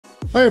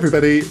Hi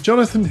everybody,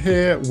 Jonathan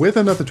here with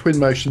another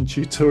Twinmotion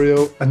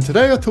tutorial, and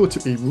today I thought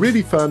it'd be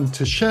really fun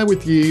to share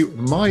with you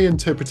my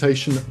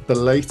interpretation of the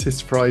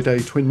latest Friday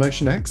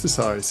Twinmotion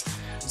exercise.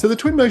 So the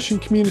Twinmotion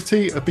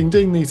community have been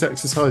doing these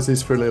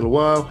exercises for a little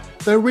while.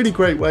 They're a really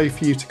great way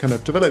for you to kind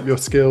of develop your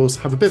skills,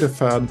 have a bit of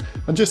fun,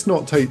 and just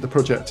not take the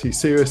project too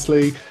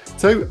seriously.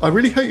 So I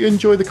really hope you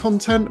enjoy the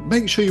content.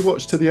 Make sure you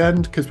watch to the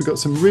end because we've got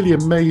some really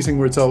amazing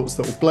results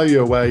that will blow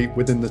you away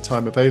within the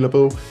time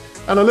available.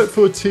 And I look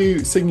forward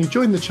to seeing you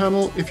join the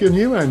channel if you're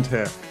new around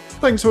here.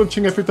 Thanks for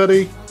watching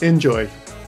everybody, enjoy.